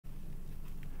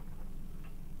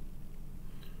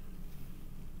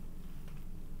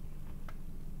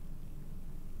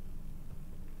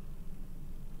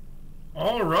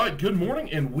All right, good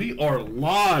morning, and we are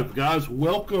live, guys.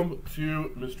 Welcome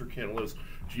to Mr. Canaletta's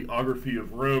Geography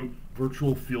of Rome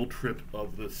virtual field trip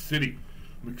of the city.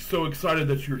 I'm so excited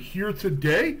that you're here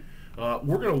today.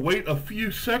 We're going to wait a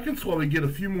few seconds while we get a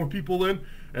few more people in,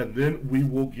 and then we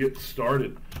will get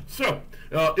started. So,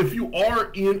 if you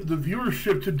are in the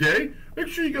viewership today, make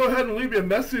sure you go ahead and leave me a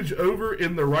message over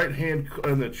in the right-hand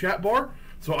in the chat bar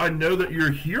so I know that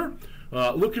you're here.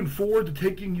 Looking forward to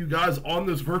taking you guys on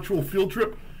this virtual field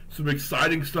trip. Some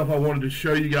exciting stuff I wanted to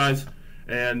show you guys,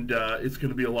 and it's going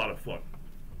to be a lot of fun.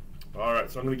 All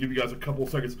right, so I'm going to give you guys a couple of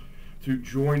seconds to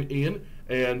join in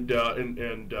and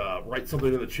write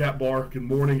something in the chat bar. Good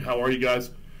morning, how are you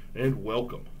guys? And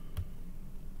welcome.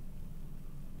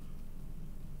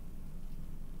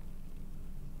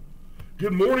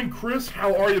 Good morning, Chris.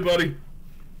 How are you, buddy?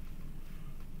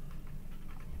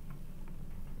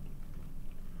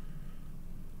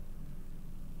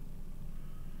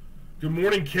 Good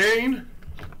morning, Kane.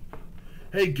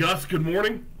 Hey, Gus, good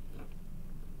morning.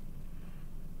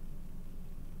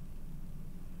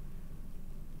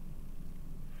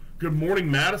 Good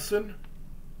morning, Madison.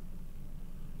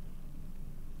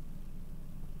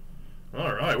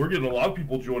 All right, we're getting a lot of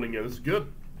people joining in. This is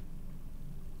good.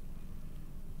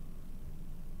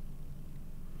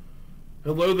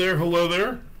 Hello there, hello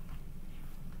there.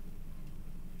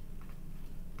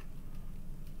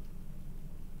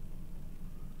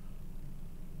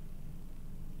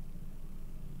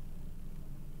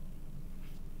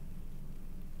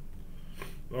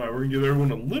 All right, we're gonna give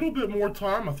everyone a little bit more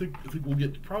time. I think we'll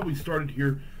get probably started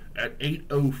here at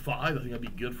 8:05. I think that'd be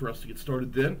good for us to get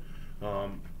started then.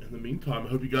 In the meantime, I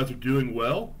hope you guys are doing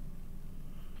well.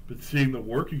 Been seeing the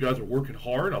work. You guys are working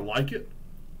hard. I like it.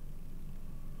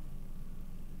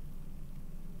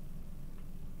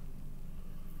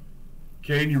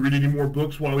 Kane, you read any more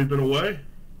books while we've been away?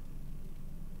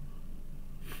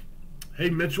 Hey,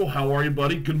 Mitchell, how are you,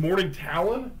 buddy? Good morning,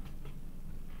 Talon.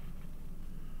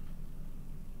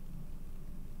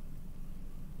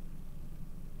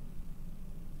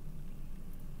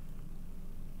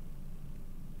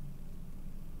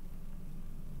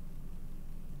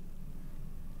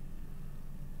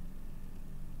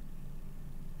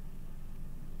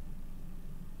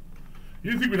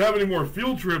 You think we'd have any more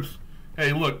field trips?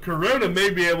 Hey, look, Corona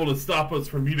may be able to stop us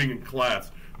from meeting in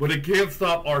class, but it can't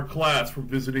stop our class from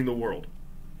visiting the world.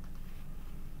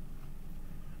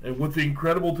 And with the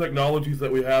incredible technologies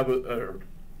that we have that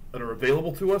are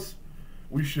available to us,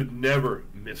 we should never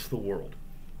miss the world.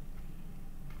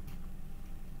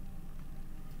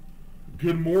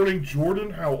 Good morning, Jordan.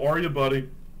 How are you, buddy?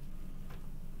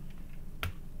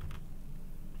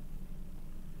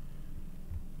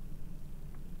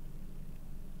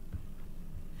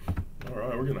 All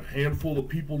right, we're getting a handful of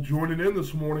people joining in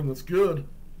this morning. That's good.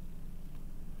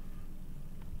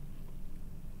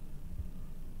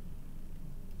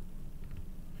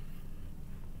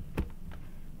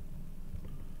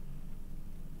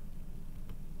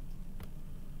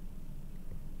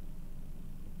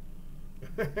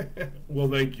 Well,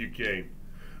 thank you, Kane.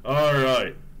 All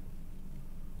right.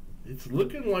 It's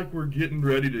looking like we're getting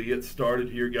ready to get started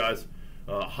here, guys.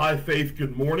 Hi, Faith.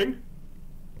 Good morning.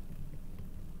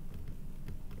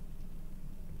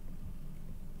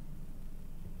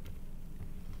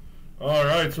 All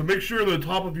right, so make sure at the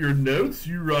top of your notes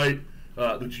you write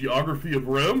the geography of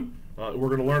Rome. We're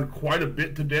going to learn quite a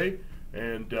bit today,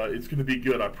 and it's going to be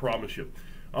good, I promise you.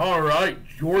 All right,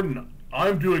 Jordan,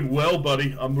 I'm doing well,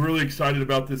 buddy. I'm really excited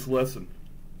about this lesson.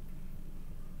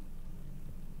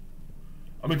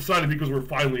 I'm excited because we're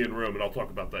finally in Rome, and I'll talk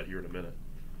about that here in a minute.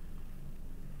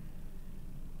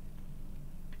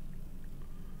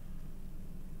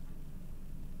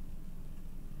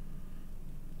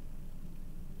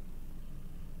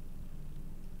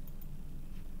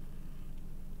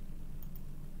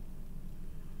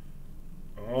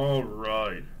 All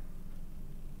right.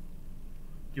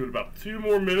 Give it about 2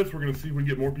 more minutes. We're going to see if we can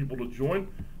get more people to join.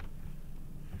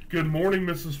 Good morning,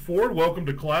 Mrs. Ford. Welcome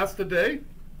to class today.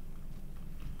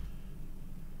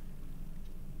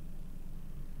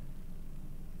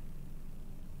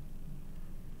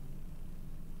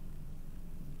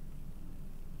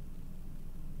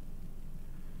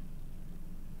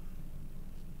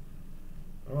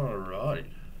 All right.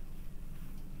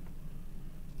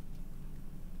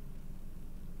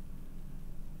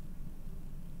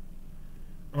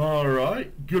 All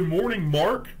right. Good morning,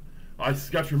 Mark. I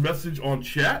got your message on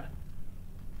chat.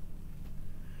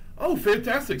 Oh,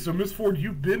 fantastic. So, Miss Ford,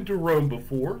 you've been to Rome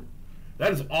before.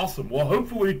 That is awesome. Well,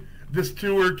 hopefully this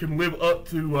tour can live up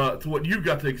to what you've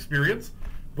got to experience.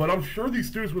 But I'm sure these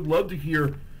students would love to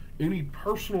hear any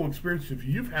personal experiences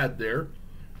you've had there.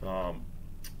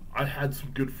 I had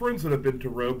some good friends that have been to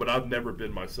Rome, but I've never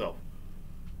been myself.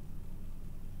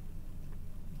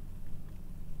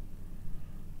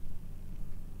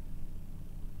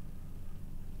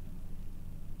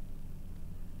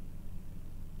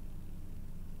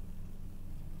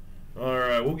 All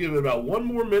right, we'll give it about 1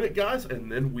 more minute, guys,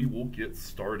 and then we will get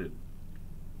started.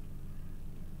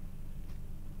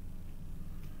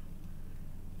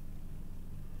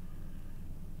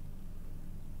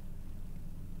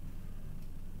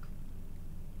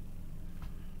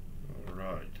 All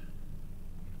right.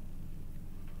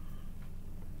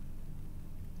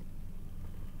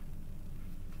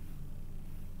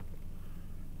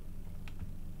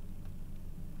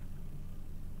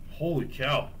 Holy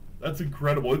cow. That's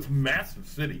incredible. It's a massive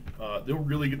city. They'll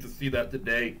really get to see that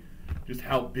today, just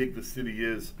how big the city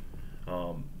is.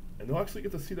 And they'll actually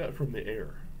get to see that from the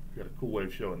air. We've got a cool way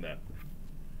of showing that.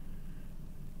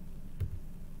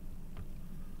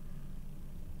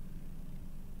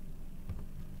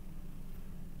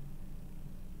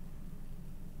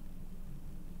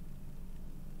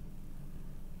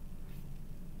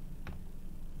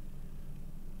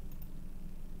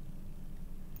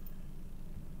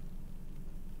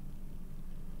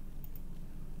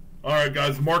 All right,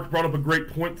 guys, Mark brought up a great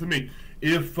point to me.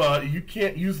 If you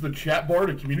can't use the chat bar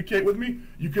to communicate with me,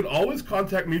 you can always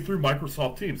contact me through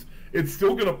Microsoft Teams. It's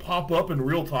still going to pop up in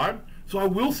real time, so I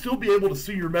will still be able to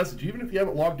see your message. Even if you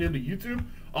haven't logged into YouTube,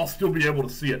 I'll still be able to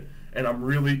see it, and I'm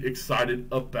really excited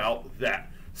about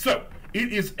that. So,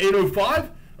 it is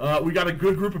 8:05. We got a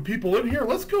good group of people in here.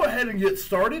 Let's go ahead and get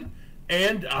started,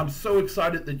 and I'm so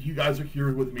excited that you guys are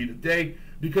here with me today,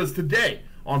 because today,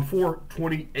 on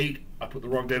 4/28, I put the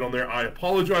wrong date on there, I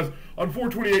apologize. On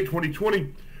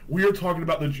 4/28/2020, we are talking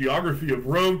about the geography of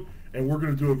Rome, and we're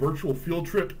going to do a virtual field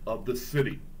trip of the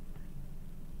city.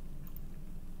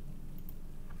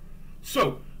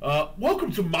 So,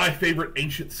 welcome to my favorite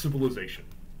ancient civilization,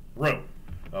 Rome.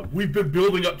 We've been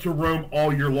building up to Rome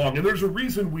all year long, and there's a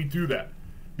reason we do that.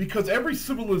 Because every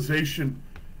civilization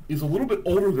is a little bit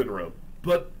older than Rome,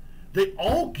 but they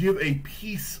all give a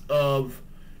piece of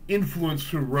influence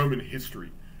to Roman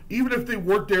history. Even if they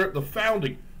weren't there at the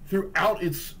founding, throughout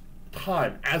its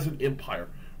time as an empire,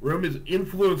 Rome is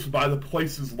influenced by the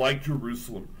places like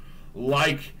Jerusalem,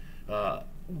 like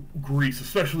Greece,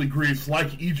 especially Greece,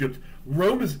 like Egypt.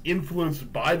 Rome is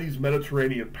influenced by these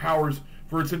Mediterranean powers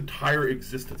for its entire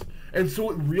existence. And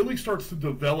so it really starts to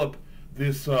develop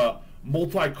this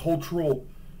multicultural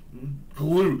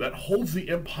glue that holds the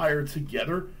empire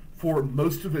together for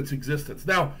most of its existence.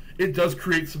 Now, it does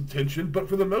create some tension, but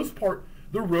for the most part,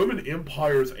 the Roman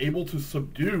Empire is able to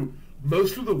subdue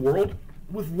most of the world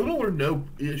with little or no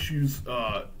issues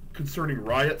concerning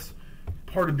riots.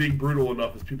 Part of being brutal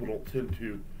enough is people don't tend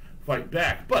to fight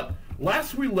back. But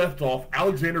last we left off,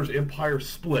 Alexander's empire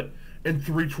split in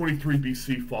 323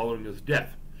 BC following his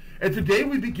death. And today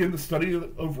we begin the study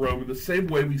of Rome in the same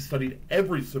way we studied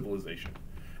every civilization.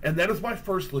 And that is by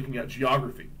first looking at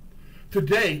geography.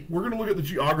 Today, we're going to look at the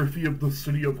geography of the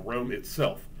city of Rome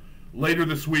itself. Later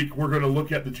this week, we're going to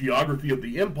look at the geography of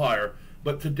the empire,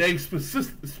 but today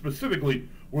specifically,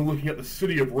 we're looking at the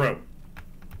city of Rome.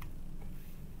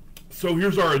 So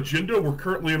here's our agenda. We're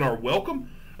currently in our welcome.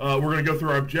 We're going to go through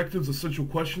our objectives, essential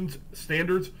questions,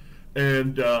 standards,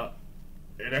 and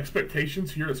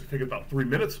expectations here. It's going to take about 3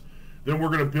 minutes. Then we're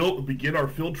going to begin our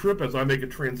field trip as I make a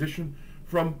transition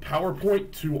from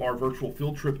PowerPoint to our virtual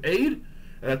field trip aid.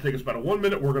 And that takes us about 1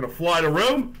 minute. We're going to fly to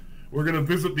Rome. We're going to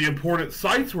visit the important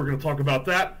sites. We're going to talk about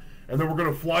that. And then we're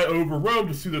going to fly over Rome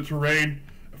to see the terrain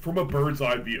from a bird's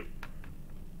eye view.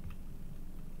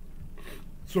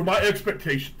 So my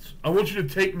expectations. I want you to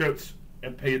take notes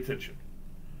and pay attention.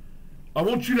 I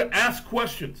want you to ask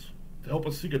questions to help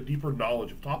us seek a deeper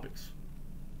knowledge of topics.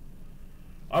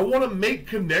 I want to make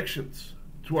connections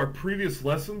to our previous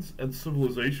lessons and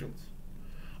civilizations.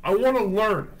 I want to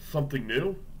learn something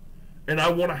new, and I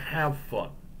want to have fun.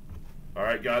 All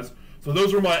right, guys? So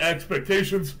those are my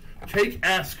expectations. Take,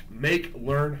 ask, make,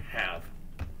 learn, have.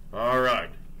 All right.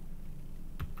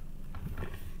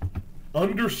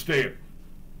 Understand.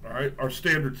 All right, our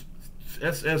standards,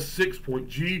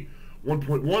 SS6.G,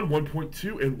 1.1,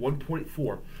 1.2, and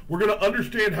 1.4. We're going to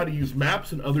understand how to use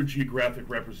maps and other geographic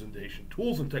representation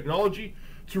tools and technology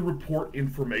to report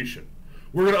information.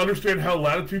 We're going to understand how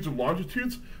latitudes and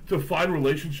longitudes define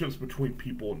relationships between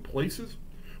people and places.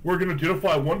 We're going to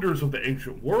identify wonders of the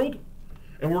ancient world.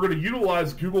 And we're going to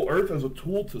utilize Google Earth as a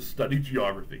tool to study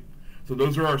geography. So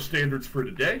those are our standards for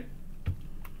today.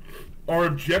 Our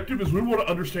objective is we want to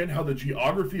understand how the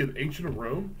geography of ancient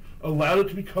Rome allowed it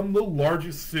to become the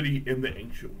largest city in the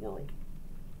ancient world.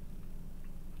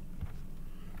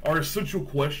 our essential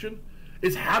question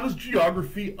is, how does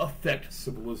geography affect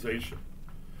civilization?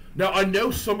 Now, I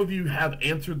know some of you have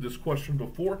answered this question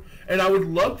before, and I would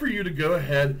love for you to go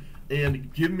ahead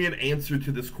and give me an answer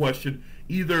to this question,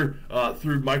 either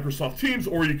through Microsoft Teams,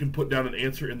 or you can put down an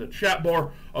answer in the chat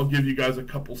bar. I'll give you guys a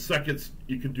couple seconds.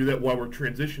 You can do that while we're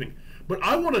transitioning. But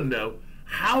I want to know,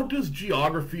 how does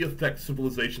geography affect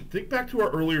civilization? Think back to our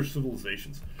earlier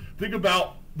civilizations. Think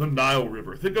about the Nile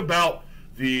River. Think about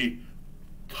the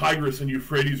Tigris and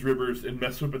Euphrates rivers in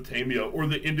Mesopotamia, or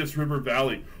the Indus River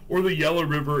Valley, or the Yellow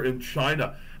River in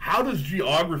China. How does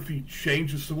geography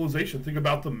change a civilization? Think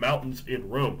about the mountains in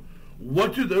Rome.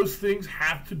 What do those things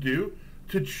have to do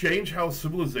to change how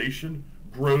civilization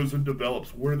grows and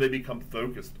develops? Where do they become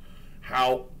focused?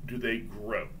 How do they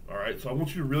grow? All right, so I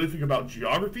want you to really think about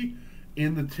geography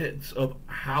in the sense of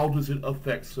how does it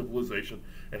affect civilization,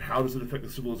 and how does it affect the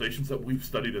civilizations that we've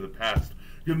studied in the past.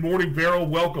 Good morning, Vero.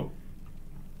 Welcome.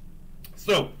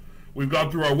 So, we've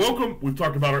gone through our welcome. We've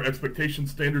talked about our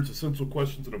expectations, standards, essential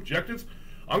questions, and objectives.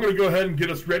 I'm going to go ahead and get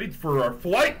us ready for our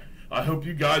flight. I hope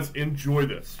you guys enjoy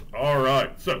this. All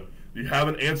right. So, if you have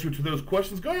an answer to those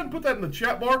questions, go ahead and put that in the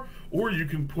chat bar, or you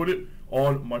can put it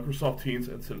on Microsoft Teams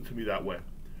and send it to me that way.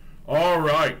 All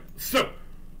right. So,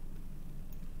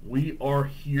 we are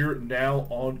here now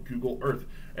on Google Earth,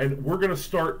 and we're going to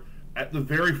start at the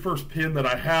very first pin that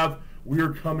I have. We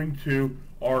are coming to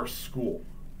our school.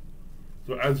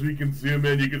 So as we can zoom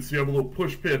in, you can see I have a little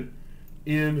push pin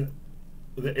in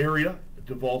the area at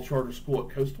Duvall Charter School at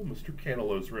Coastal, Mr.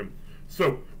 Canelow's room.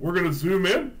 So we're going to zoom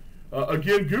in.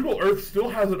 Again, Google Earth still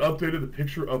hasn't updated the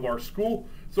picture of our school,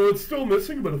 so it's still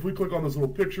missing, but if we click on this little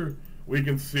picture, we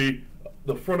can see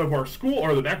the front of our school,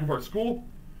 or the back of our school,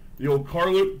 the old car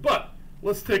loop. But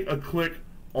let's take a click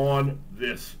on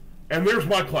this. And there's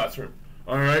my classroom.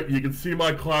 All right, you can see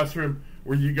my classroom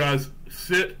where you guys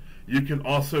sit. You can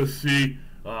also see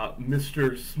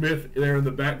Mr. Smith there in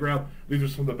the background. These are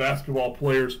some of the basketball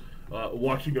players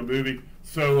watching a movie.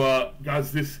 So,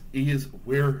 guys, this is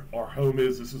where our home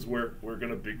is. This is where we're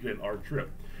going to begin our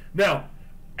trip. Now,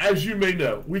 as you may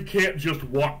know, we can't just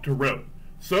walk to Rome.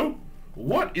 So,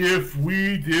 what if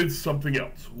we did something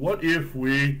else? What if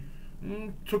we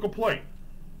took a plane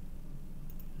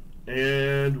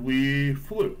and we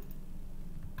flew?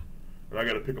 And I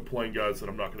got to pick a plane, guys, that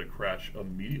I'm not going to crash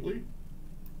immediately.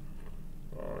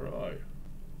 All right.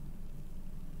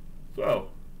 So,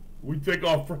 we take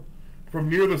off from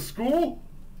near the school.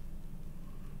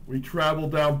 We travel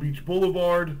down Beach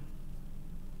Boulevard.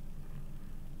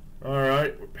 All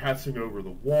right. We're passing over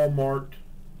the Walmart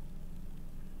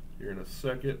here in a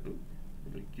second. Ooh,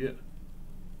 let me get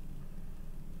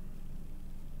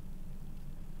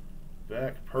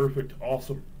back. Perfect.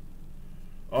 Awesome.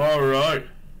 All right.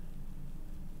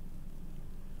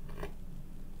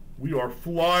 We are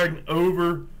flying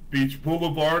over Beach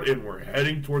Boulevard, and we're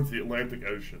heading towards the Atlantic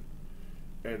Ocean.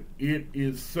 And it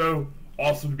is so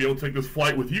awesome to be able to take this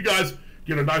flight with you guys,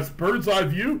 get a nice bird's eye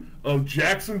view of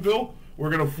Jacksonville. We're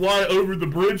going to fly over the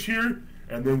bridge here,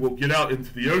 and then we'll get out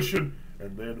into the ocean,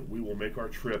 and then we will make our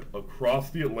trip across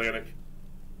the Atlantic.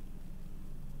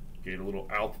 Gain a little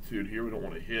altitude here. We don't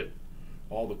want to hit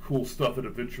all the cool stuff at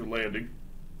Adventure Landing.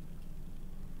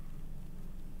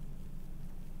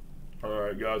 All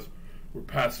right, guys, we're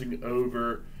passing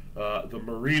over the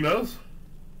marinas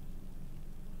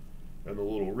and the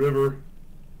little river,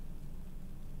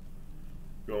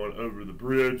 going over the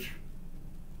bridge.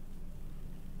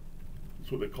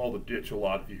 That's what they call the ditch a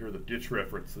lot. If you hear the ditch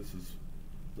reference, this is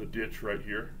the ditch right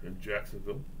here in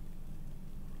Jacksonville.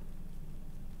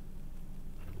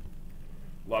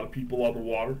 A lot of people on the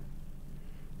water.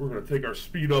 We're going to take our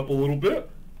speed up a little bit.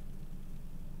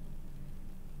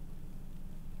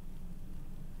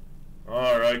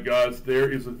 All right, guys,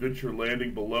 there is Adventure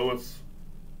Landing below us.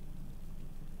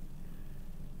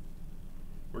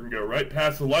 We're going to go right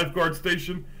past the lifeguard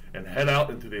station and head out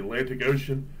into the Atlantic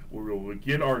Ocean, where we will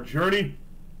begin our journey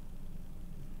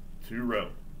to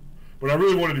Rome. But I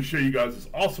really wanted to show you guys this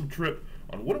awesome trip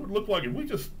on what it would look like if we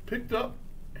just picked up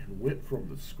and went from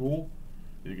the school.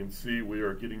 You can see we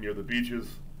are getting near the beaches,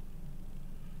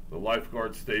 the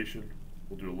lifeguard station.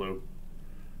 We'll do a low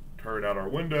turn out our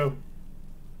window.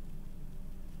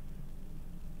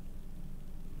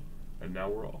 And now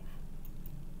we're off.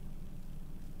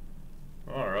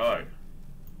 All right.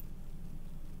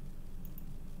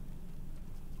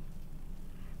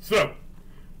 So,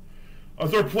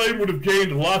 as our plane would have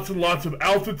gained lots and lots of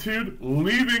altitude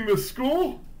leaving the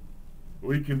school,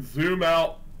 we can zoom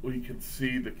out. We can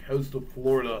see the coast of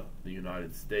Florida, the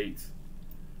United States,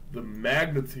 the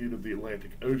magnitude of the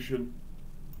Atlantic Ocean.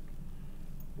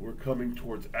 We're coming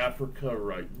towards Africa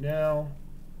right now.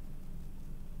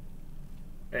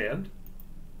 And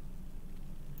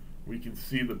we can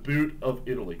see the boot of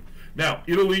Italy. Now,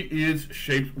 Italy is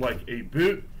shaped like a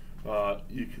boot.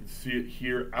 You can see it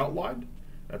here outlined.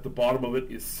 At the bottom of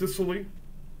it is Sicily.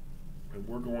 And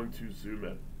we're going to zoom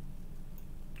in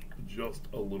just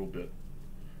a little bit.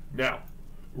 Now,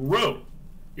 Rome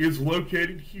is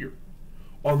located here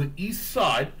on the east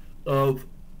side of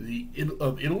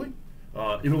Italy.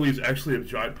 Italy is actually a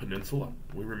giant peninsula.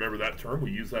 We remember that term.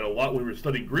 We use that a lot when we were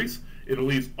studying Greece.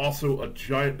 Italy is also a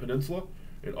giant peninsula.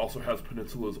 It also has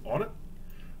peninsulas on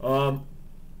it.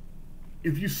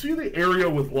 If you see the area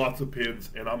with lots of pins,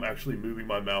 and I'm actually moving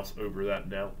my mouse over that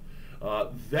now,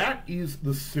 that is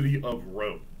the city of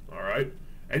Rome. All right?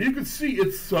 And you can see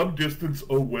it's some distance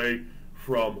away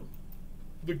from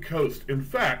the coast. In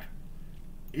fact,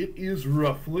 it is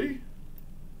roughly,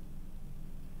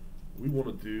 we want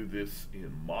to do this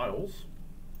in miles,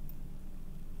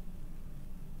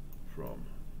 from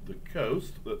the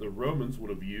coast that the Romans would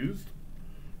have used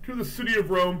to the city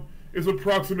of Rome is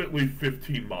approximately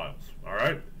 15 miles. All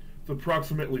right? It's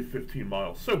approximately 15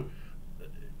 miles. So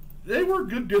they were a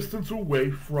good distance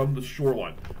away from the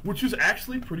shoreline, which is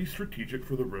actually pretty strategic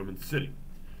for the Roman city.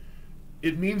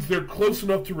 It means they're close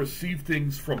enough to receive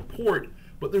things from port,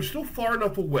 but they're still far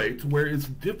enough away to where it's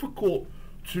difficult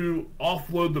to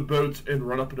offload the boats and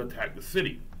run up and attack the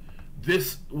city.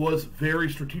 This was very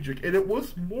strategic, and it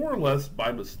was more or less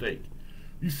by mistake.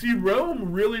 You see,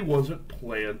 Rome really wasn't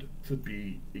planned to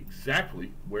be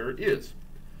exactly where it is.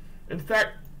 In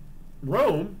fact,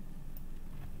 Rome,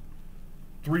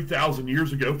 3,000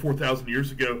 years ago, 4,000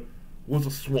 years ago, was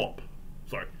a swamp.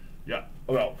 Sorry, yeah,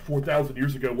 about 4,000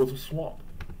 years ago was a swamp.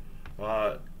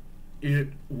 It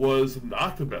was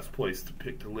not the best place to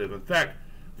pick to live. In fact,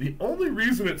 the only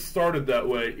reason it started that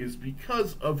way is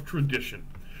because of tradition.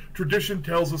 Tradition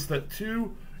tells us that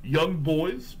two young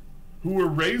boys who were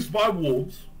raised by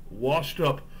wolves washed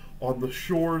up on the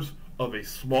shores of a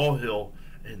small hill,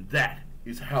 and that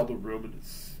is how the Roman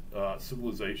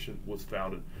civilization was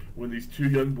founded, when these two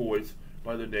young boys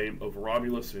by the name of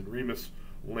Romulus and Remus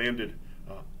landed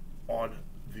on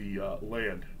the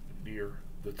land near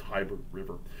the Tiber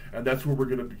River. And that's where we're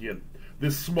going to begin.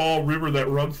 This small river that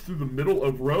runs through the middle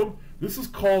of Rome, this is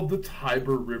called the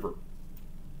Tiber River.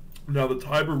 Now, the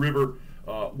Tiber River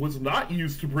was not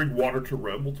used to bring water to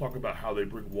Rome. We'll talk about how they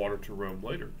bring water to Rome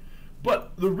later.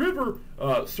 But the river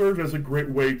served as a great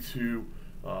way to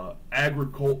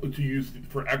use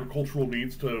for agricultural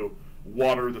needs, to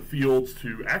water the fields,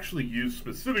 to actually use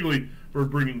specifically for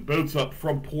bringing boats up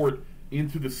from port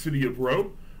into the city of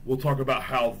Rome. We'll talk about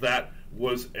how that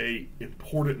was a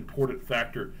important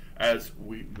factor as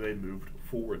they moved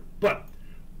forward. But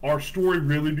our story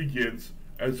really begins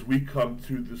as we come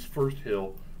to this first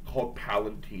hill called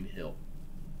Palatine Hill.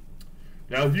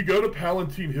 Now, if you go to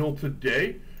Palatine Hill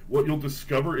today, what you'll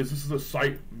discover is this is a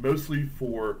site mostly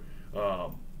for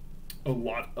a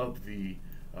lot of the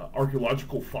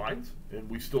archaeological finds, and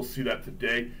we still see that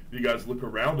today. If you guys look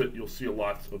around it, you'll see a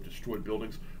lot of destroyed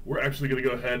buildings. We're actually going to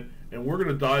go ahead and we're going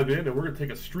to dive in and we're going to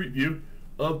take a street view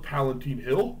of Palatine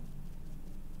Hill.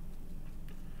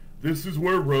 This is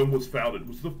where Rome was founded. It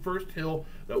was the first hill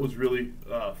that was really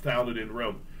founded in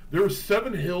Rome. There were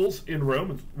 7 hills in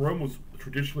Rome. Rome was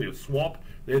traditionally a swamp.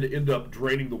 They had to end up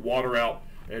draining the water out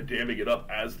and damming it up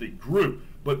as they grew.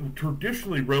 But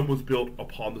traditionally, Rome was built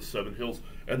upon the 7 hills,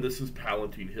 and this is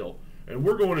Palatine Hill. And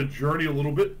we're going to journey a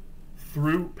little bit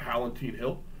through Palatine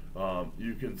Hill.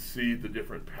 You can see the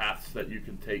different paths that you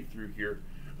can take through here.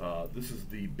 This is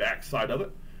the back side of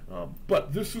it.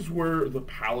 But this is where the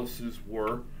palaces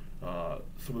were.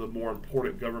 Some of the more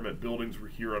important government buildings were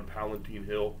here on Palatine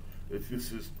Hill.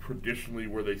 This is traditionally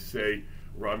where they say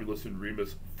Romulus and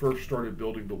Remus first started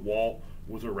building the wall,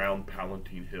 was around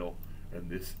Palatine Hill, and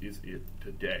this is it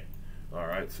today. All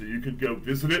right, so you can go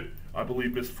visit it. I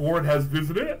believe Miss Ford has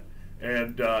visited it,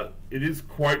 and it is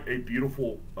quite a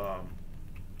beautiful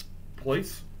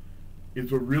place.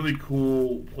 It's a really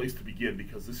cool place to begin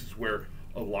because this is where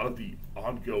a lot of the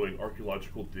ongoing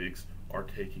archaeological digs are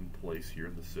taking place here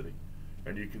in the city.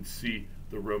 And you can see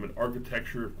the Roman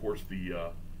architecture, of course,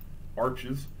 the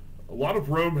arches. A lot of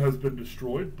Rome has been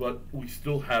destroyed, but we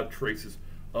still have traces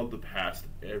of the past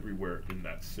everywhere in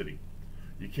that city.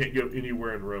 You can't go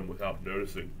anywhere in Rome without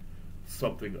noticing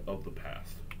something of the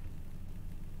past.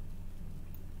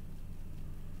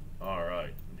 All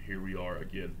right, and here we are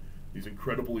again. These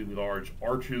incredibly large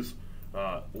arches,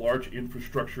 large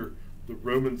infrastructure. The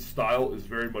Roman style is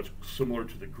very much similar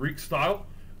to the Greek style,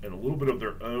 and a little bit of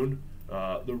their own.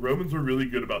 The Romans are really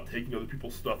good about taking other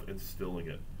people's stuff and stealing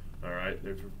it. All right,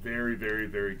 they're very, very,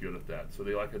 very good at that. So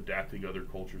they like adapting other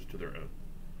cultures to their own.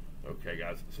 Okay,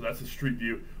 guys, so that's a street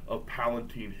view of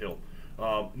Palatine Hill.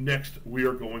 Next, we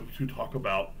are going to talk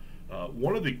about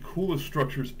one of the coolest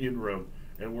structures in Rome,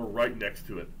 and we're right next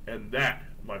to it. And that,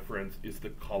 my friends, is the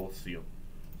Colosseum.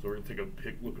 So we're going to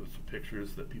take a look at some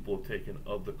pictures that people have taken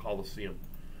of the Colosseum.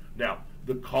 Now,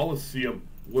 the Colosseum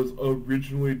was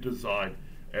originally designed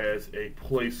as a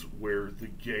place where the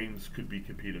games could be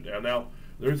competed. Now,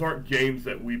 those aren't games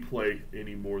that we play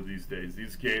anymore these days.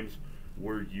 These games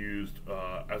were used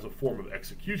as a form of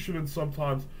execution, and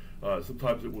sometimes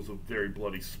it was a very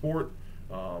bloody sport.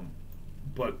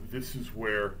 But this is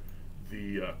where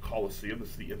the Colosseum, this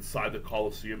is the inside the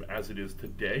Colosseum as it is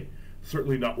today.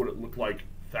 Certainly not what it looked like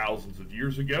thousands of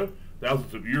years ago.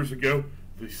 Thousands of years ago,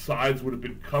 the sides would have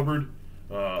been covered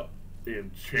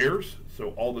in chairs, so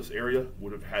all this area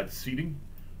would have had seating,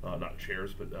 not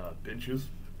chairs, but benches,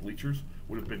 bleachers,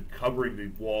 would have been covering the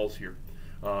walls here.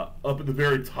 Up at the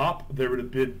very top, there would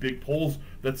have been big poles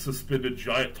that suspended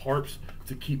giant tarps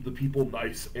to keep the people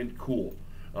nice and cool.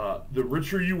 The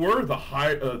richer you were,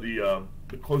 the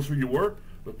closer you were.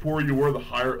 The poorer you were, the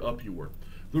higher up you were.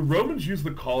 The Romans used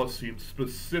the Colosseum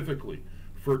specifically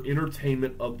for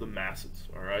entertainment of the masses.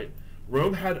 All right,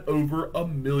 Rome had over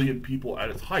 1 million people at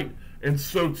its height, and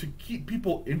so to keep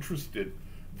people interested,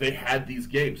 they had these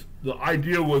games. The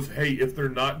idea was, hey, if they're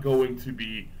not going to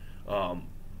be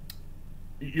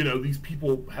these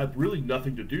people have really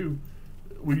nothing to do.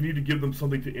 We need to give them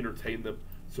something to entertain them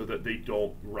so that they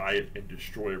don't riot and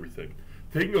destroy everything.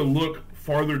 Taking a look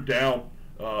farther down,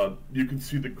 you can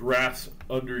see the grass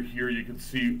under here. You can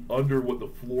see under what the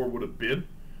floor would have been.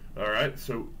 All right,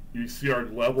 so you see our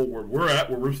level where we're at,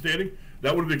 where we're standing.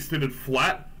 That would have extended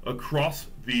flat across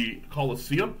the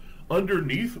Colosseum.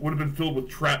 Underneath would have been filled with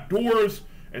trap doors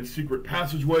and secret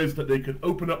passageways that they could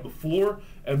open up the floor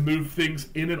and move things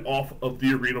in and off of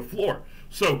the arena floor.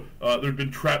 So there had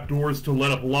been trap doors to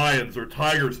let up lions or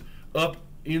tigers up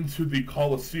into the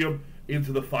Colosseum,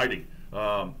 into the fighting.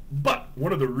 But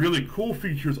one of the really cool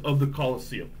features of the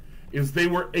Colosseum is they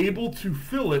were able to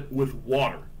fill it with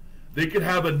water. They could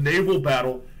have a naval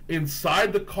battle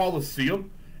inside the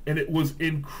Colosseum, and it was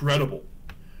incredible.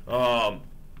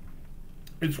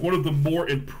 It's one of the more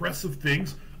impressive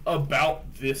things about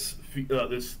this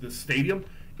stadium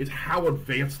is how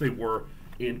advanced they were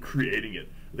in creating it.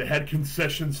 They had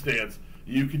concession stands.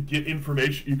 You could get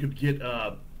information. You could get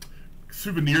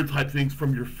souvenir type things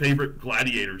from your favorite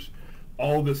gladiators.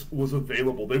 All this was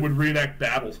available. They would reenact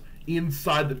battles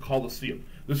inside the Colosseum.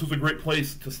 This was a great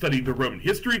place to study the Roman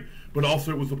history, but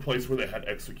also it was a place where they had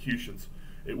executions.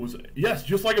 It was, yes,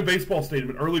 just like a baseball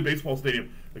stadium, an early baseball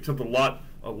stadium, except a lot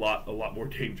more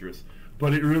dangerous.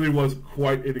 But it really was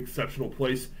quite an exceptional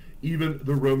place. Even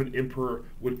the Roman emperor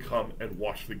would come and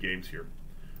watch the games here.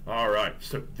 All right,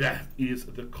 so that is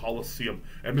the Colosseum.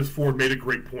 And Ms. Ford made a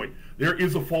great point. There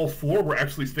is a false floor. We're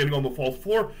actually standing on the false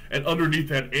floor, and underneath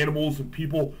had animals and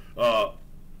people.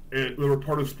 They were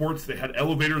part of sports. They had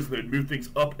elevators, and they'd move things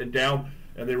up and down,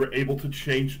 and they were able to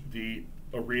change the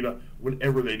arena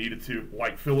whenever they needed to,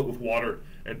 like fill it with water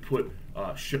and put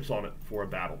ships on it for a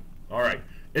battle. All right,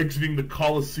 exiting the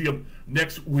Colosseum.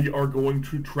 Next, we are going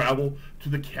to travel to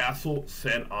the Castle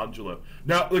San Angelo.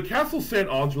 Now, the Castle San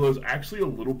Angelo is actually a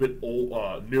little bit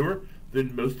newer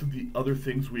than most of the other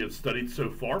things we have studied so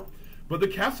far, but the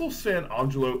Castle San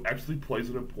Angelo actually plays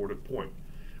an important point.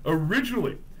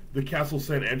 Originally, the Castle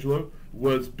San Angelo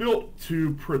was built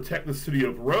to protect the city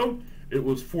of Rome. It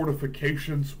was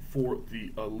fortifications for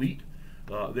the elite.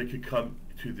 They could come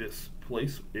to this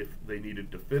place if they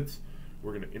needed defense.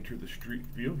 We're going to enter the street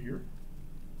view here.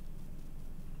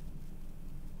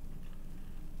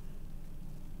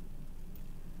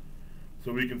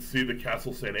 So we can see the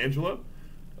Castle San Angelo.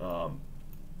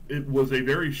 It was a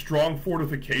very strong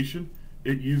fortification.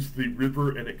 It used the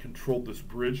river and it controlled this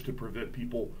bridge to prevent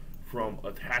people from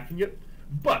attacking it.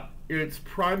 But its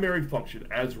primary function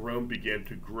as Rome began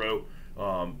to grow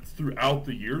throughout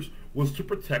the years was to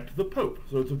protect the Pope.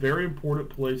 So it's a very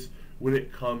important place when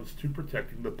it comes to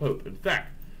protecting the Pope. In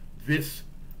fact, this,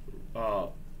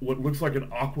 what looks like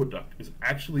an aqueduct, is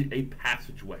actually a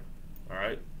passageway. All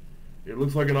right? It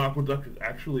looks like an aqueduct is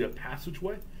actually a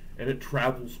passageway, and it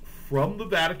travels from the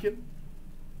Vatican,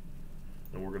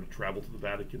 and we're going to travel to the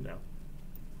Vatican now.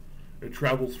 It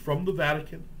travels from the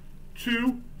Vatican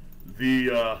to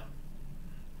the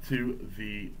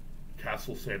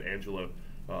Castle San Angelo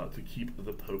to keep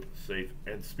the Pope safe.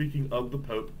 And speaking of the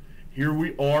Pope, here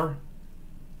we are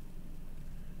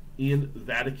in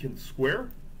Vatican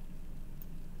Square,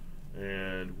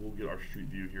 and we'll get our street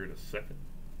view here in a second.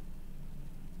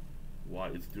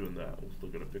 While it's doing that, let's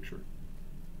look at a picture.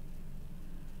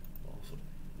 Awesome.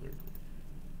 There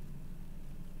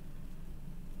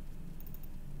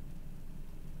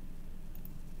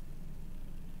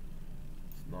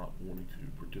not wanting to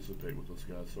participate with us,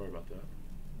 guys. Sorry about that.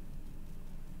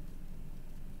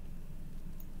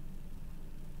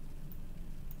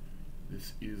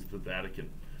 This is the Vatican.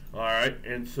 All right,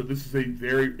 and so this is a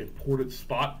very important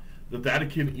spot. The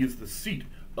Vatican is the seat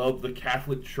of the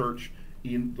Catholic Church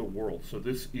in the world. So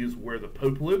this is where the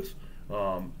Pope lives.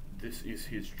 This is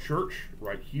his church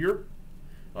right here.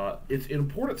 It's an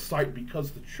important site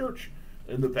because the church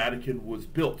in the Vatican was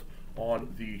built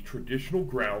on the traditional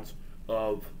grounds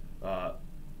of,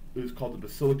 it is called the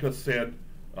Basilica San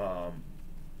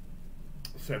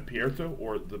Pietro,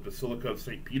 or the Basilica of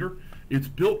St. Peter. It's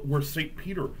built where St.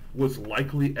 Peter was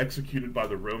likely executed by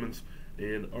the Romans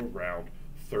in around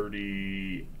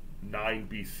 39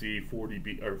 BC, 40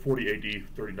 AD,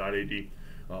 39 AD.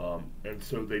 And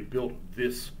so they built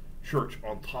this church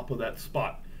on top of that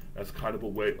spot as kind of a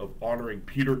way of honoring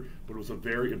Peter, but it was a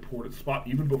very important spot.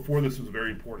 Even before this, was a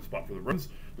very important spot for the Romans.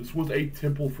 This was a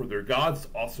temple for their gods,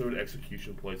 also an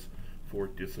execution place for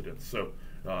dissidents. So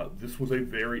this was a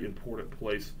very important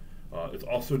place. It's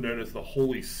also known as the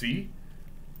Holy See,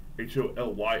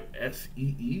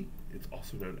 Holyssee. It's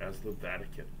also known as the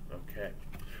Vatican. Okay,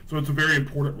 so it's a very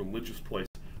important religious place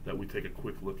that we take a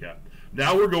quick look at.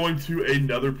 Now we're going to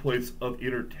another place of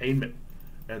entertainment,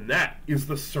 and that is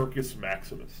the Circus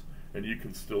Maximus, and you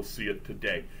can still see it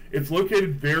today. It's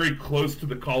located very close to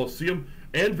the Colosseum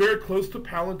and very close to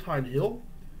Palatine Hill.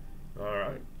 All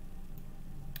right,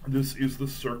 this is the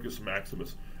Circus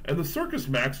Maximus, and the Circus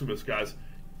Maximus, guys,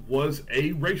 was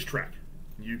a racetrack.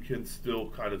 You can still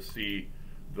kind of see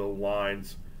the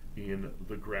lines in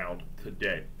the ground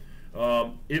today.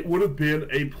 It would have been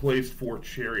a place for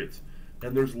chariots,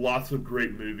 and there's lots of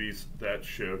great movies that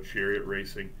show chariot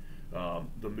racing.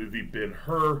 The movie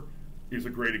Ben-Hur is a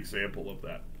great example of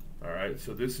that. All right,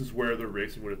 so this is where the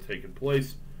racing would have taken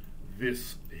place.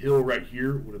 This hill right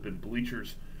here would have been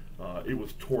bleachers. It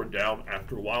was torn down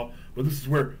after a while, but this is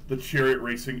where the chariot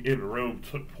racing in Rome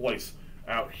took place,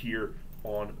 out here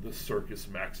on the Circus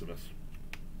Maximus.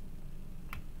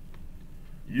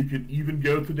 You can even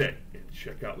go today and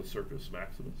check out the Circus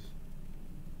Maximus.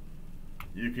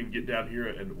 You can get down here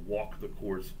and walk the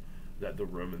course that the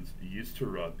Romans used to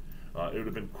run. It would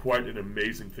have been quite an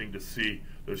amazing thing to see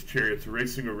those chariots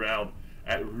racing around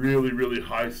at really, really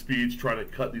high speeds, trying to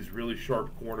cut these really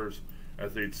sharp corners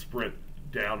as they'd sprint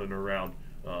down and around.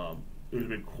 It would have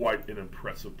been quite an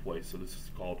impressive place. So this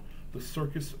is called the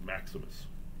Circus Maximus.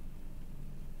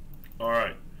 All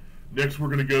right, next we're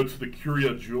going to go to the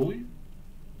Curia Julia.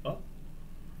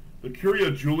 The Curia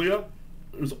Julia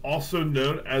is also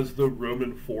known as the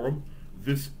Roman Forum.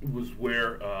 This was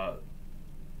where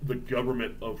the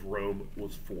government of Rome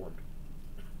was formed.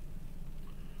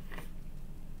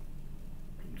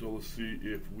 So let's see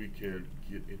if we can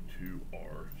get into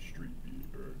our street view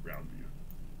or ground view.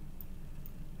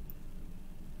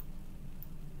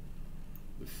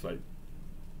 This site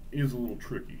is a little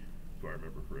tricky, if I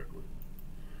remember correctly.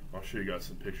 I'll show you guys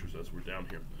some pictures as we're down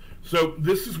here. So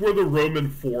this is where the Roman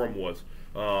Forum was.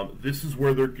 This is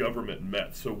where their government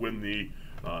met. So when the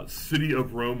city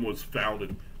of Rome was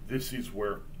founded, this is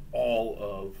where all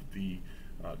of the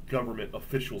government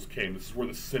officials came. This is where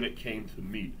the Senate came to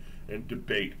meet and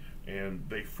debate. And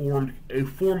they formed a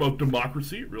form of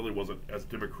democracy. It really wasn't as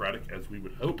democratic as we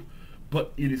would hope.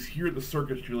 But it is here at the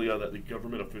Circus Julia that the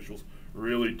government officials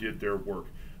really did their work.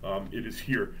 It is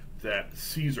here that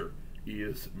Caesar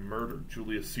is murdered.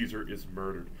 Julius Caesar is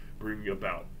murdered, bringing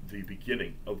about the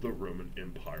beginning of the Roman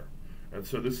Empire. And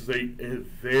so this is a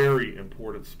very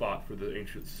important spot for the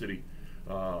ancient city.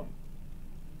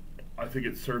 I think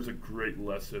it serves a great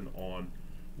lesson on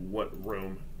what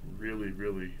Rome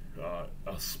really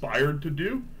aspired to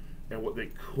do and what they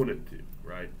couldn't do,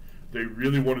 right? They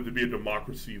really wanted to be a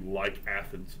democracy like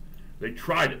Athens. They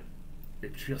tried it.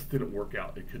 It just didn't work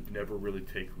out. It could never really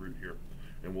take root here.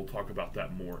 And we'll talk about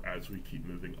that more as we keep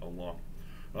moving along.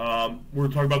 We're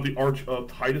talking about the Arch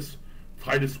of Titus.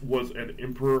 Titus was an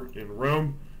emperor in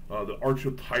Rome. The Arch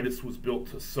of Titus was built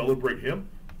to celebrate him.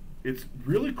 It's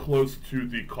really close to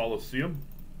the Colosseum.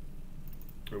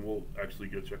 And we'll actually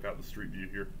go check out the street view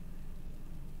here.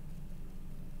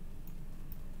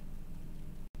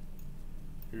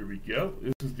 Here we go.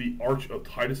 This is the Arch of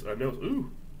Titus. I know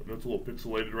it's a little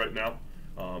pixelated right now.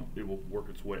 It will work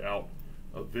its way out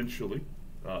eventually.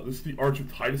 This is the Arch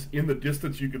of Titus. In the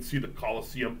distance, you can see the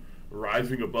Colosseum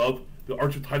rising above. The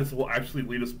Arch of Titus will actually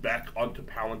lead us back onto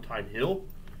Palatine Hill.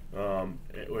 And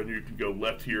you can go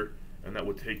left here, and that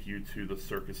would take you to the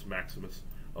Circus Maximus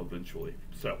eventually.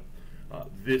 So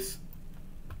this,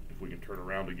 if we can turn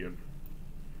around again,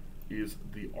 is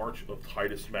the Arch of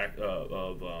Titus.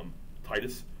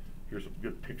 Titus Here's a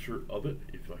good picture of it,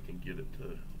 if I can get it to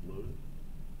load it.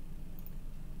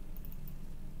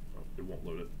 Oh, it won't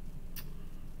load it.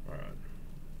 Alright.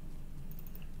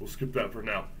 We'll skip that for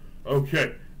now.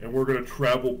 Okay, and we're going to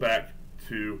travel back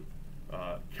to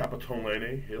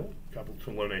Capitolone Hill.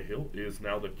 Capitolone Hill is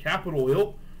now the capital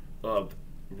hill of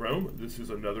Rome. This is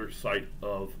another site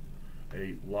of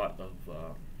a lot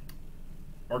of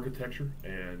architecture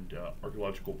and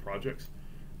archaeological projects.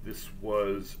 This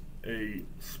was a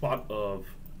spot of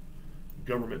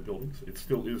government buildings. It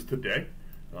still is today.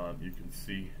 You can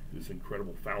see this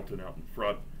incredible fountain out in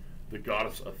front. The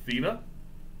goddess Athena,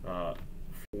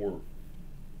 for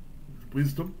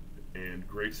wisdom and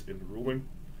grace in ruling.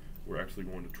 We're actually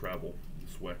going to travel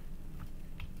this way.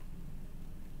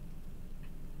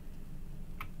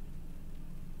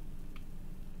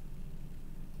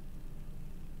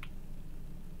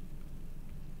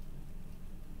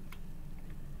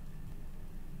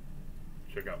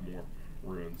 Check out more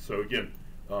ruins. So again,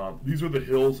 these are the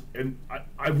hills, and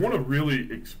I want to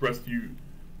really express to you,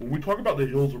 when we talk about the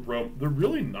hills of Rome, they're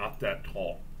really not that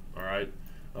tall, all right?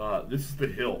 This is the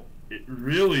hill. It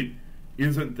really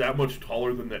isn't that much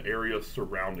taller than the area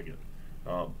surrounding it.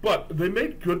 But they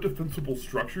made good defensible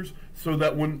structures so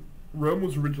that when Rome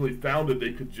was originally founded,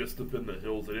 they could just defend the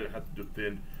hills. They didn't have to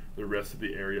defend the rest of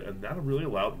the area, and that really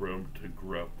allowed Rome to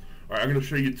grow. All right, I'm going to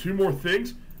show you two more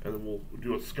things, and then we'll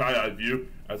do a sky-eye view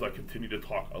as I continue to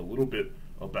talk a little bit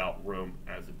about Rome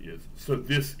as it is. So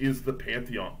this is the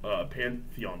Pantheon.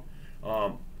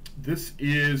 This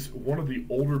is one of the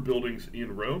older buildings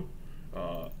in Rome.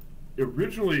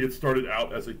 Originally, it started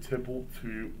out as a temple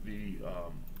to the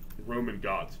Roman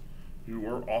gods, who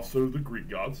were also the Greek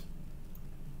gods.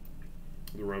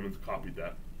 The Romans copied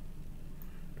that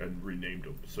and renamed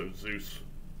them. So Zeus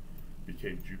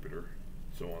became Jupiter,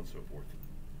 so on and so forth.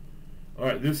 All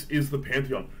right, this is the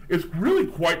Pantheon. It's really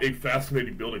quite a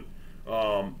fascinating building.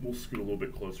 We'll scoot a little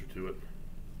bit closer to it.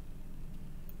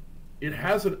 It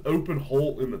has an open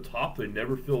hole in the top. They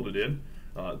never filled it in.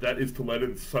 That is to let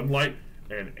in sunlight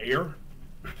and air.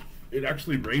 It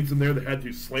actually rains in there. They had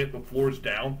to slant the floors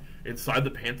down inside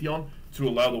the Pantheon to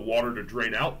allow the water to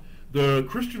drain out. The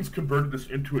Christians converted this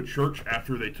into a church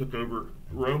after they took over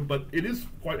Rome, but it is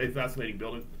quite a fascinating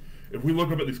building. If we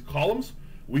look up at these columns,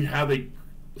 we have a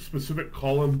specific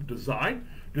column design.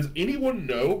 Does anyone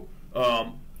know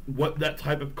what that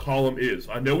type of column is?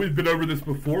 I know we've been over this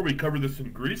before. We covered this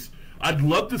in Greece. I'd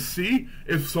love to see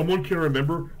if someone can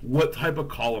remember what type of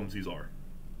columns these are.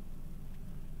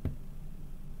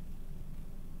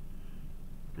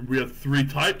 We have three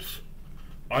types: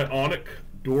 Ionic,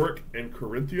 Doric, and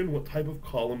Corinthian. What type of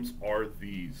columns are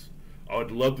these? I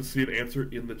would love to see an answer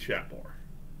in the chat bar.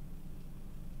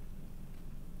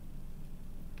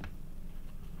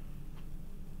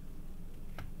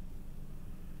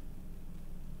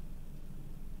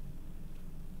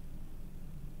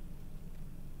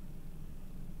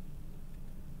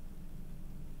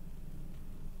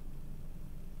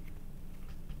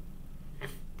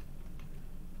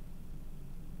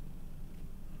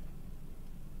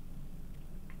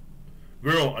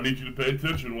 Girl, I need you to pay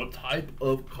attention. What type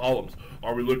of columns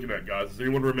are we looking at, guys? Does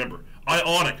anyone remember?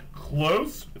 Ionic.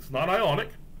 Close. It's not Ionic.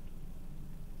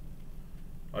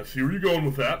 I see where you're going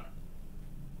with that.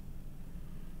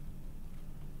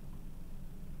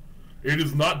 It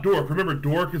is not Doric. Remember,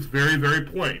 Doric is very, very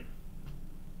plain.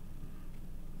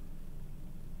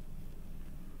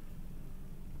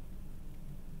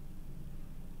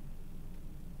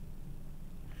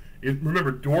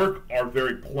 Remember, Doric are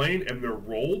very plain and they're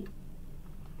rolled.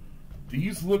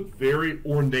 These look very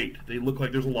ornate. They look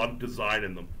like there's a lot of design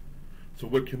in them. So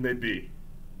what can they be?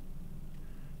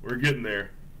 We're getting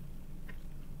there.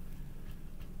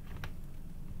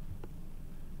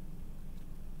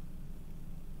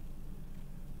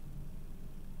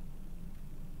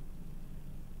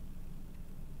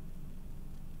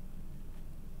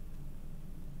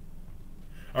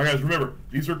 All right, guys, remember,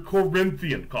 these are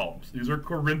Corinthian columns. These are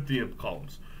Corinthian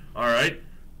columns. All right?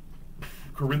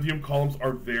 Corinthian columns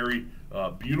are very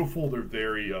beautiful. They're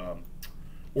very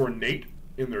ornate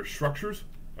in their structures.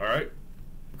 All right?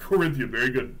 Corinthian, very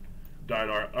good,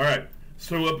 Dinar. All right,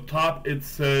 so up top it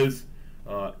says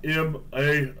M.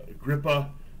 A. Agrippa,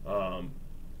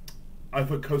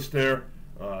 Iphikoster,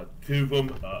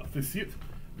 Tivum Ficit.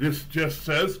 This just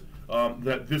says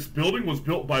that this building was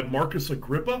built by Marcus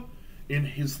Agrippa in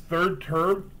his third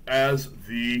term as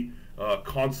the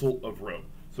consul of Rome.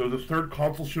 So the third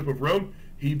consulship of Rome,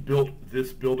 he built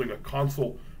this building. A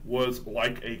consul was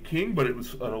like a king, but it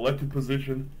was an elected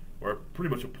position, or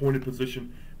pretty much appointed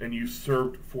position, and you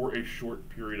served for a short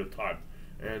period of time.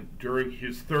 And during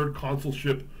his third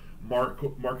consulship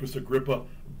Marcus Agrippa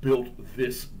built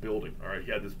this building. All right,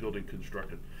 he had this building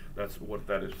constructed. That's what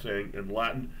that is saying in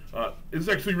Latin. It's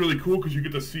actually really cool because you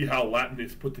get to see how Latin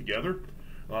is put together.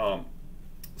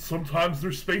 Sometimes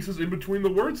there's spaces in between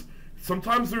the words,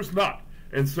 sometimes there's not.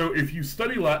 And so if you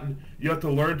study Latin, you have to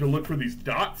learn to look for these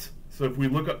dots. So if we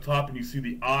look up top and you see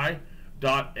the I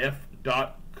dot F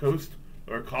dot coast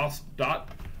or cost dot,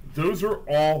 those are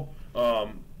all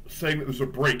saying that there's a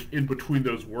break in between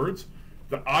those words.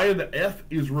 The I and the F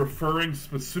is referring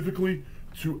specifically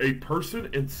to a person,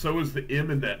 and so is the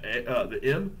M and the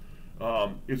N.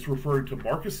 It's referring to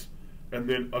Marcus, and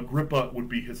then Agrippa would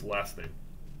be his last name.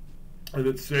 And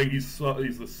it's saying he's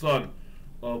the son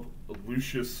of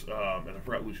Lucius, and I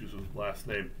forgot Lucius' last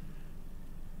name,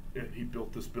 and he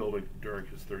built this building during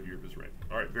his 3rd year of his reign.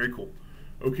 All right, very cool.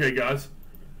 Okay, guys,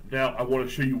 now I want to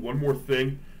show you one more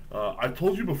thing. I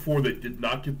told you before they did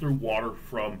not get their water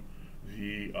from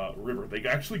the river. They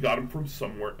actually got them from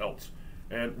somewhere else.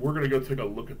 And we're going to go take a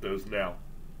look at those now.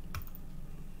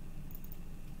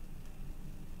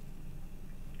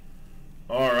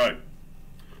 All right.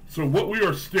 So what we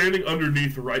are standing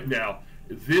underneath right now,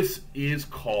 this is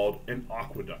called an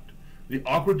aqueduct. The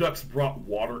aqueducts brought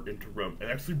water into Rome. It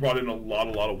actually brought in a lot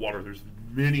of water. There's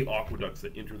many aqueducts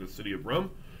that enter the city of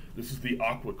Rome. This is the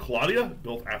Aqua Claudia,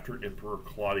 built after Emperor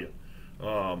Claudia.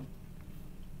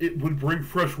 It would bring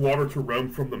fresh water to Rome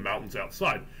from the mountains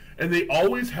outside. And they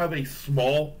always have a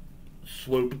small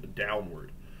slope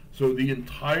downward. So the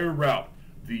entire route,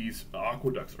 these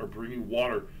aqueducts are bringing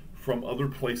water from other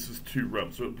places to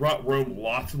Rome. So it brought Rome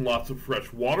lots and lots of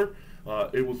fresh water.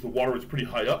 The water was pretty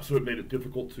high up, so it made it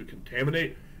difficult to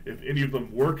contaminate. If any of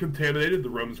them were contaminated, the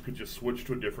Romans could just switch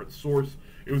to a different source.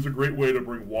 It was a great way to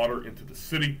bring water into the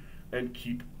city and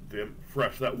keep them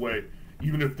fresh. That way,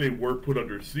 even if they were put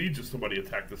under siege, if somebody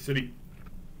attacked the city,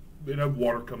 they'd have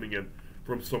water coming in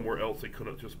from somewhere else. They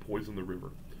couldn't just poison the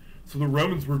river. So the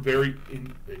Romans were very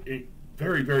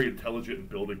intelligent in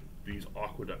building these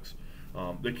aqueducts.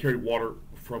 They carried water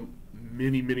from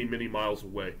many miles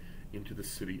away into the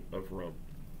city of Rome.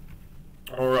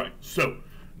 All right, so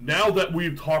now that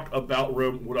we've talked about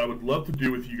Rome, what I would love to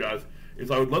do with you guys is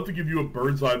I would love to give you a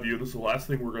bird's eye view. This is the last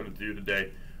thing we're going to do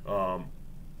today.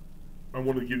 I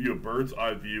want to give you a bird's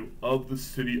eye view of the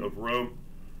city of Rome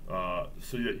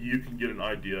so that you can get an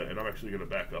idea. And I'm actually going to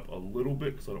back up a little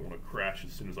bit because I don't want to crash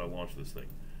as soon as I launch this thing.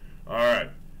 All right.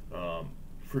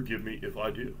 Forgive me if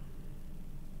I do.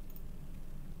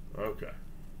 Okay.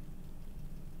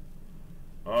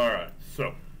 All right.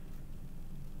 So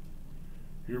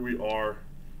here we are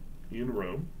in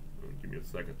Rome. Give me a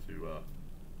second to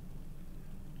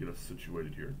get us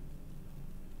situated here.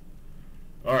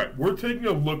 All right, we're taking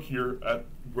a look here at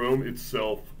Rome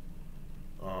itself,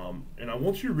 and I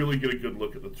want you to really get a good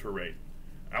look at the terrain.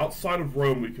 Outside of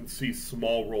Rome, we can see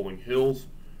small rolling hills.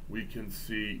 We can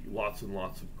see lots and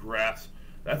lots of grass.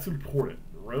 That's important.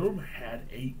 Rome had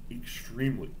an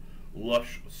extremely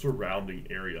lush surrounding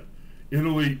area.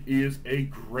 Italy is a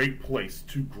great place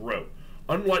to grow.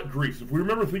 Unlike Greece, if we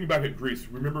remember thinking back at Greece,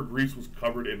 remember Greece was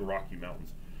covered in Rocky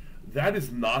Mountains. That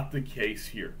is not the case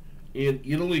here. In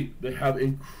Italy, they have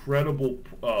incredible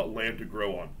land to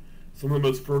grow on. Some of the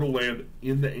most fertile land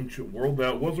in the ancient world.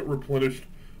 Now, it wasn't replenished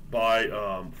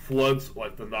by floods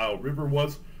like the Nile River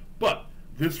was, but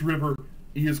this river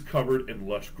is covered in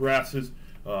lush grasses,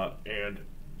 and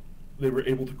they were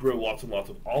able to grow lots and lots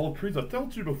of olive trees. I've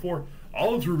told you before,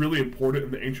 olives were really important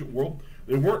in the ancient world.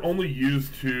 They weren't only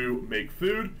used to make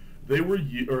food, they were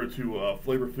to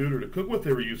flavor food or to cook with.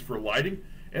 They were used for lighting,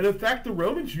 and in fact, the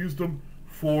Romans used them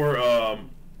for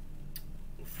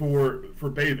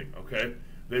bathing. Okay,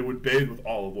 they would bathe with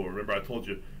olive oil. Remember, I told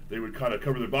you they would kind of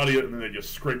cover their body and then they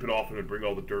just scrape it off and then bring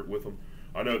all the dirt with them.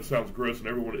 I know it sounds gross and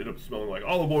everyone would end up smelling like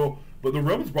olive oil, but the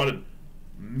Romans brought in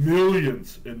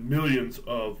millions and millions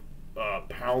of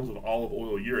pounds of olive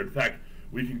oil a year. In fact,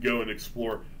 we can go and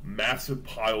explore massive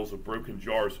piles of broken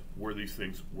jars where these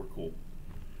things were cool.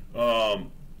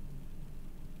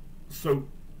 So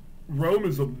Rome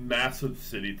is a massive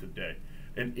city today,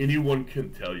 and anyone can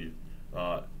tell you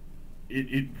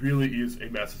it really is a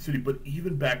massive city. But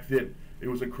even back then, it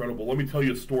was incredible. Let me tell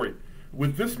you a story.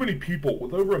 With this many people,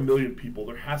 with over 1 million people,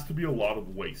 there has to be a lot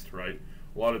of waste, right?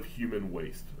 A lot of human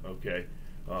waste, okay?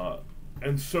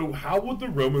 And so how would the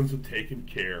Romans have taken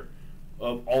care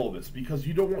of all of this? Because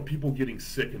you don't want people getting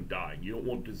sick and dying. You don't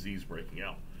want disease breaking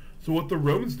out. So what the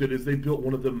Romans did is they built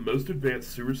one of the most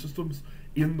advanced sewer systems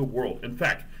in the world. In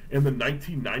fact, in the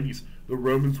 1990s, the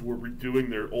Romans were redoing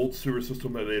their old sewer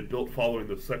system that they had built following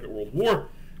the Second World War,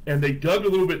 and they dug a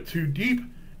little bit too deep,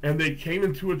 and they came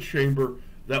into a chamber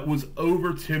that was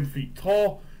over 10 feet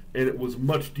tall. and it was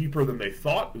much deeper than they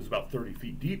thought. It was about 30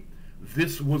 feet deep.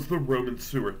 This was the Roman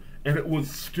sewer, and it was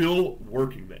still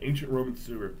working. The ancient Roman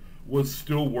sewer was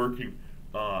still working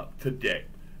today.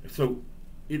 So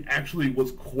it actually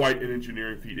was quite an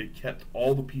engineering feat. It kept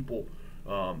all the people,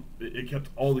 it kept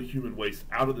all the human waste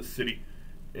out of the city,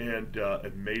 and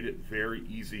made it very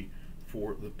easy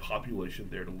for the population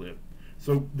there to live.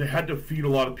 So they had to feed a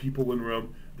lot of people in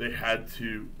Rome. They had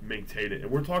to maintain it. And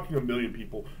we're talking 1 million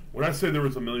people. When I say there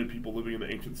was 1 million people living in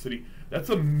the ancient city, that's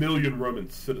 1 million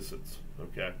Roman citizens,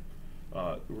 okay?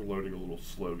 We're loading a little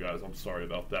slow, guys. I'm sorry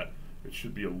about that. It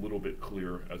should be a little bit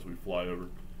clearer as we fly over.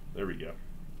 There we go.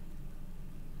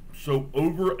 So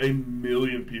over 1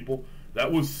 million people,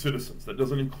 that was citizens. That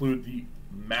doesn't include the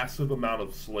massive amount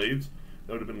of slaves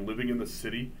that would have been living in the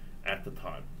city at the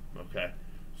time, okay?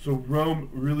 So Rome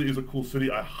really is a cool city.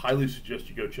 I highly suggest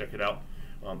you go check it out.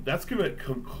 That's going to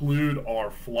conclude our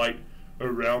flight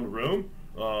around Rome.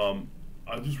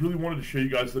 I just really wanted to show you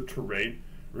guys the terrain.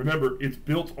 Remember, it's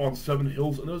built on 7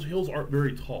 hills, and those hills aren't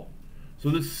very tall. So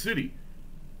this city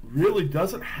really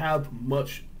doesn't have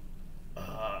much,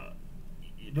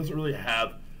 it doesn't really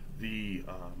have the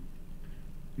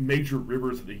major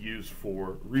rivers that they use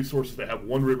for resources. They have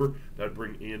one river that would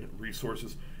bring in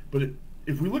resources. But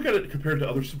if we look at it compared to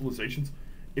other civilizations,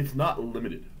 it's not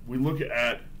limited. We look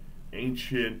at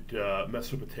ancient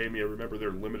Mesopotamia. Remember,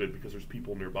 they're limited because there's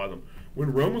people nearby them.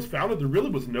 When Rome was founded, there really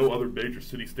was no other major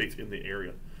city-states in the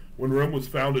area. When Rome was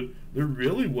founded, there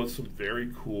really was some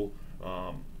very cool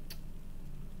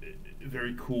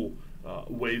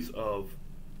ways of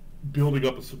building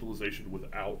up a civilization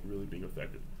without really being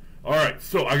affected. All right,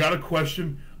 so I got a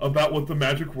question about what the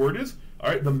magic word is.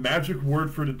 All right, the magic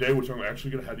word for today, which I'm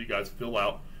actually going to have you guys fill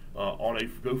out on a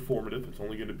Go Formative. It's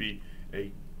only going to be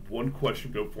a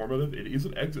one-question Go Formative. It is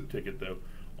an exit ticket, though.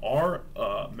 Our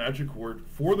magic word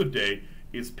for the day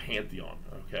is Pantheon,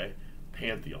 okay?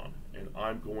 Pantheon. And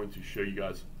I'm going to show you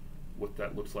guys what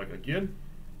that looks like again.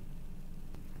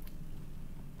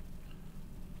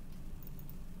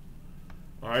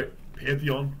 All right,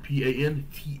 Pantheon, P-A-N-T-H-E-O-N.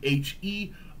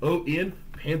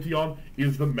 Pantheon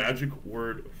is the magic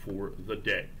word for the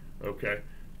day, okay?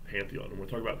 Pantheon. And when we're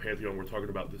talking about Pantheon, we're talking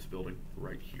about this building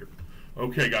right here.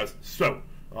 Okay, guys, so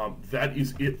that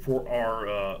is it for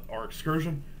our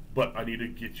excursion, but I need to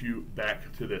get you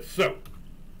back to this. So,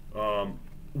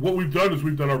 what we've done is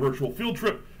we've done our virtual field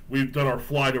trip, we've done our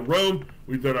fly to Rome,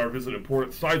 we've done our visit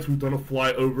important sites, we've done a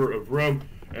flyover of Rome,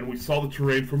 and we saw the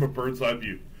terrain from a bird's eye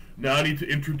view. Now I need to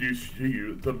introduce to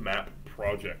you the map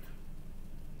project.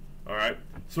 Alright,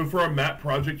 so for our map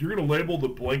project, you're going to label the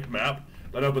blank map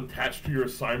that I've attached to your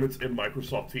assignments in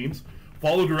Microsoft Teams.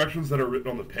 Follow directions that are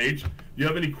written on the page. If you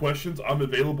have any questions, I'm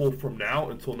available from now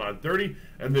until 9:30,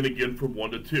 and then again from 1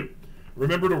 to 2.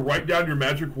 Remember to write down your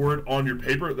magic word on your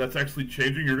paper. That's actually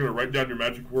changing. You're going to write down your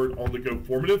magic word on the Go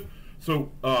Formative.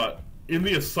 So in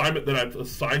the assignment that I've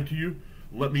assigned to you,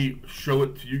 let me show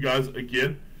it to you guys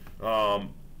again.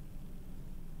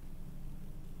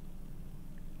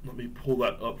 Let me pull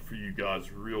that up for you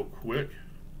guys real quick.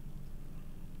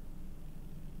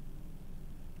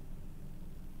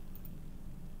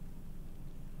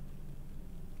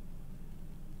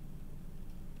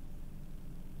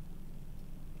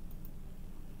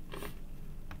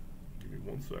 Give me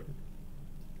 1 second.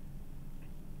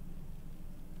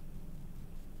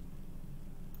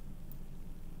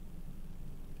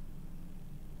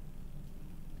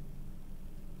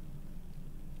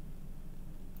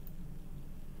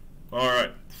 All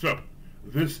right, so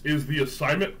this is the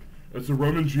assignment. It's a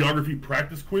Roman geography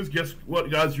practice quiz. Guess what,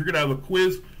 guys? You're going to have a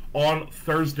quiz on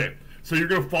Thursday. So you're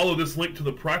going to follow this link to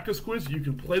the practice quiz. You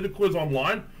can play the quiz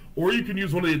online, or you can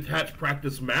use one of the attached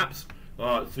practice maps.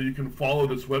 So you can follow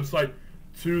this website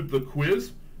to the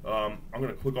quiz. I'm going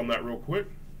to click on that real quick.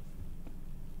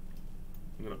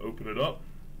 I'm going to open it up.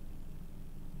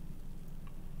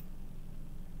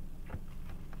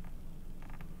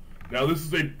 Now this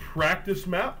is a practice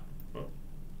map.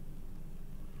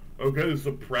 Okay, this is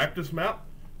a practice map,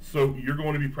 so you're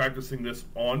going to be practicing this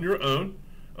on your own.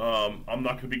 I'm not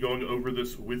going to be going over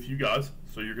this with you guys,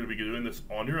 so you're going to be doing this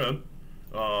on your own.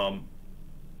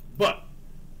 But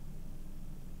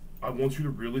I want you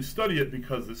to really study it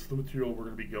because this is the material we're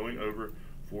going to be going over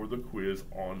for the quiz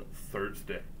on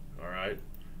Thursday. All right?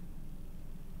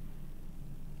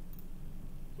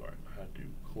 Sorry, I had to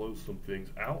close some things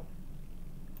out.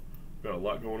 Got a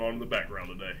lot going on in the background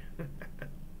today.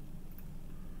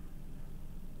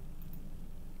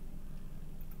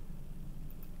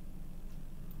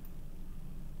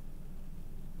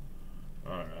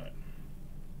 Alright.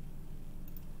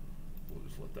 We'll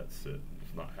just let that sit.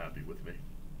 It's not happy with me.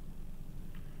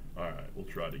 Alright, we'll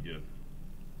try it again.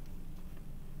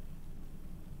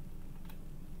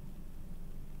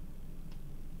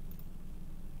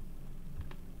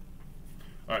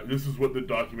 Alright, this is what the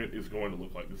document is going to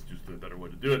look like. This is just a better way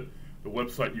to do it. The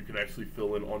website you can actually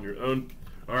fill in on your own.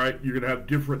 Alright, you're going to have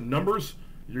different numbers.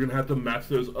 You're going to have to match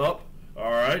those up.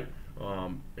 Alright,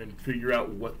 and figure out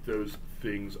what those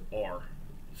things are.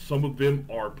 Some of them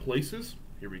are places.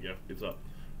 Here we go. It's up.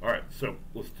 Alright, so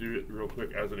let's do it real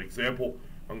quick as an example.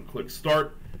 I'm going to click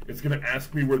Start. It's going to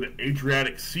ask me where the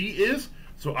Adriatic Sea is.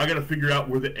 So I got to figure out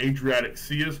where the Adriatic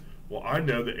Sea is. Well, I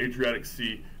know the Adriatic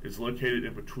Sea is located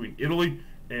in between Italy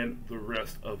and the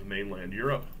rest of mainland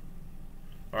Europe.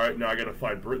 Alright, now I got to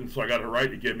find Britain. So I got it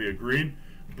right. It gave me a green.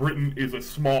 Britain is a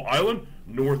small island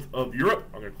north of Europe.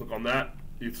 I'm going to click on that.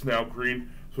 It's now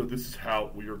green. So this is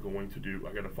how we are going to do.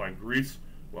 I got to find Greece.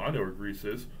 Well, I know where Greece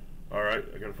is. All right,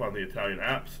 I got to find the Italian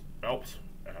Alps.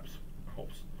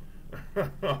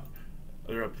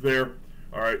 They're up there.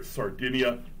 All right,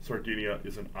 Sardinia. Sardinia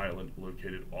is an island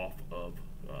located off of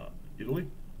Italy.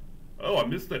 Oh, I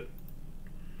missed it.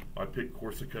 I picked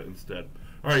Corsica instead.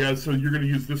 All right, guys, so you're going to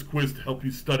use this quiz to help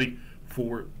you study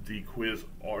for the quiz,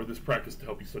 or this practice to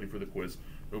help you study for the quiz.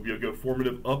 It'll be a Go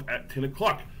Formative up at 10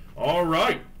 o'clock. All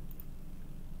right.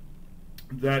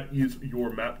 That is your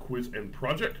map quiz and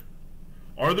project.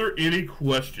 Are there any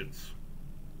questions?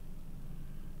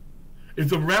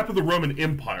 It's a map of the Roman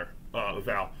Empire,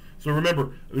 Val. So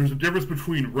remember, there's a difference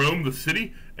between Rome, the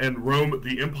city, and Rome,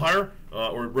 the empire,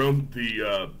 or Rome,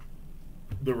 the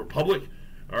republic.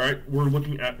 All right, we're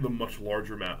looking at the much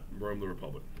larger map, Rome, the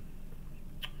republic.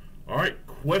 All right,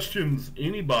 questions,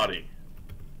 anybody?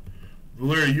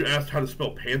 Valeria, you asked how to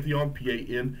spell Pantheon,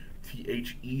 P-A-N-T-H-E-O-N,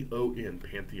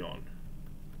 Pantheon.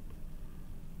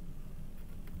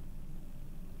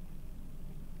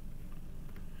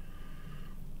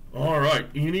 All right,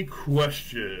 any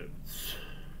questions?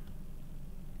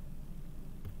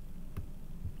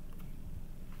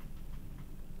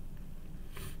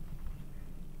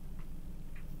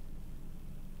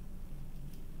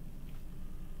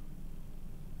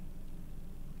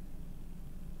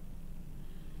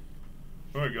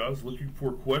 All right, guys, looking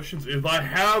for questions. If I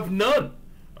have none,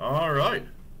 all right.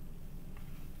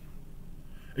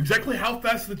 Exactly how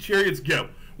fast do the chariots go?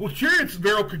 Well, chariots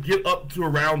barrel could get up to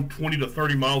around 20 to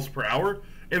 30 miles per hour.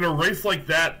 In a race like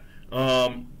that,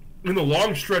 in the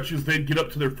long stretches, they'd get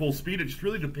up to their full speed. It just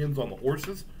really depends on the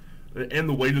horses and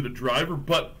the weight of the driver,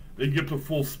 but they get to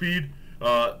full speed.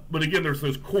 But again, there's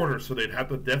those corners, so they'd have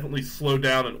to definitely slow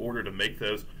down in order to make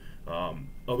those.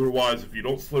 Otherwise, if you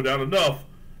don't slow down enough,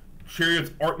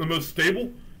 chariots aren't the most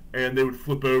stable, and they would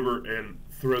flip over and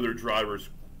throw their drivers.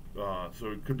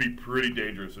 So it could be pretty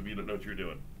dangerous if you don't know what you're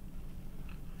doing.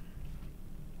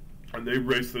 And they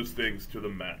race those things to the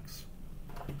max.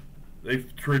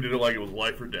 They've treated it like it was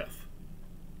life or death.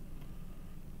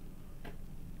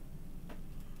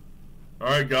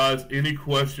 Alright, guys, any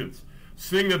questions?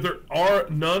 Seeing that there are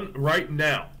none right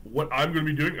now, what I'm going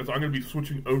to be doing is I'm going to be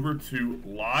switching over to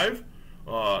live.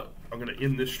 I'm going to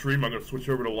end this stream. I'm going to switch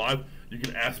over to live. You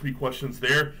can ask me questions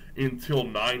there until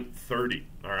 9:30.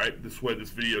 Alright, this way this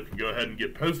video can go ahead and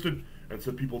get posted, and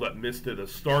so people that missed it at the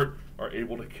start are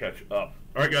able to catch up.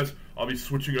 Alright, guys, I'll be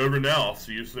switching over now. I'll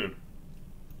see you soon.